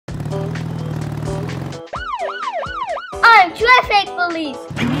traffic police.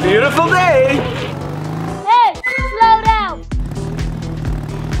 Beautiful day. Hey, slow down.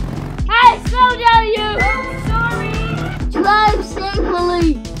 Hey, slow down, you. Oh, sorry. Drive safely.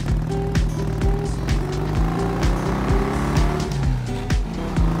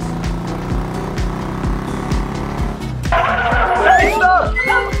 Hey, stop.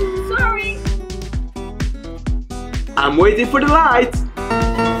 Oh, sorry. I'm waiting for the light.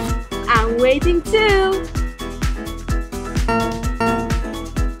 I'm waiting too.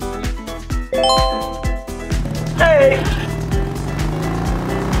 Hey.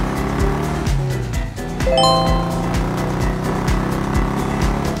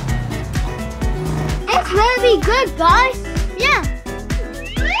 It's very good, guys. Yeah.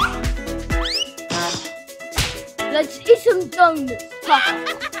 Let's eat some donuts.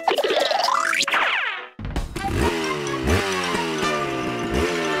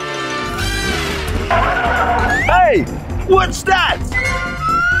 Hey, what's that?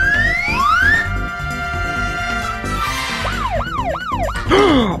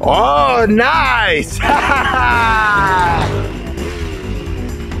 Oh, nice!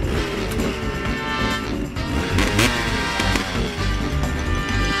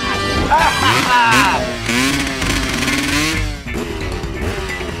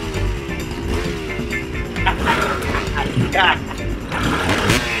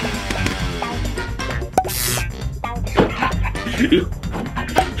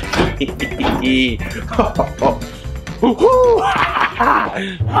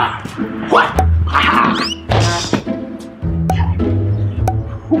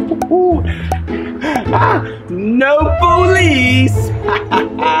 No police!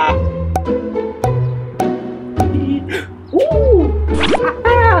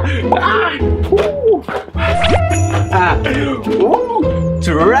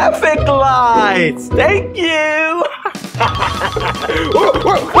 Traffic lights! Thank you!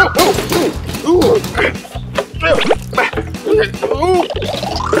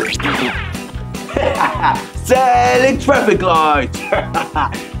 Selling traffic lights!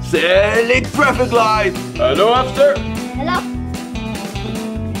 Selling traffic lights! Hello, officer! Hello.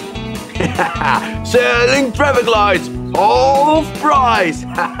 Selling traffic lights! Off price!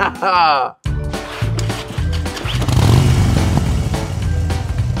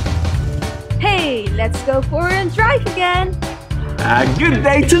 Hey, let's go for a drive again. A good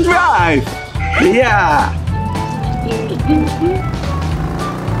day to drive! Yeah!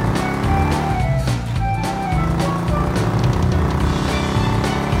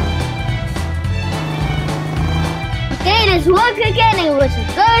 Okay, let's work again. It was a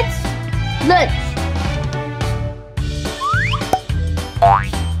good lunch.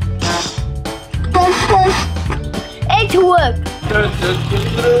 It's work.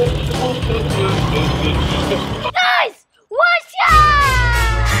 Guys, watch out!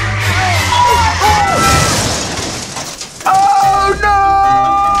 Oh no!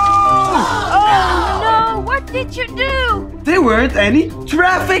 Oh no, what did you do? There weren't any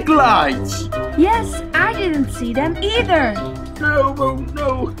traffic lights! Yes, I didn't see them either. No, oh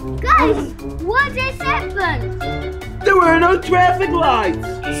no! Guys, what has happened? There were no traffic lights!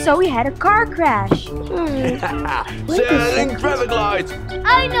 So we had a car crash. Selling traffic lights!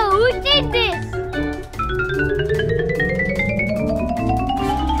 I know who did this.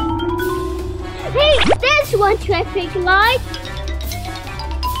 Hey, there's one traffic light.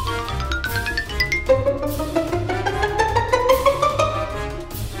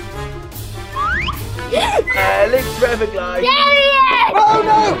 Selling traffic lights! There he is! Oh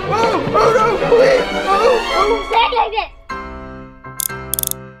no! Oh no! Please! Say it like this.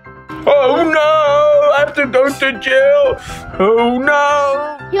 Oh no! I have to go to jail! Oh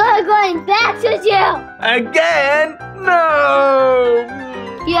no! You're going back to jail. Again? No!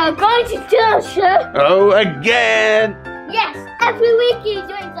 You're going to jail, sir. Oh, again! Yes, every week you're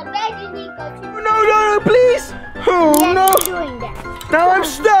doing the bad and you go to No, please! Oh yes, no! you're doing that. Now I'm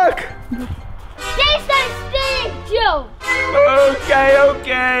stuck! Stay, Joe.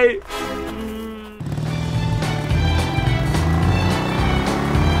 Okay.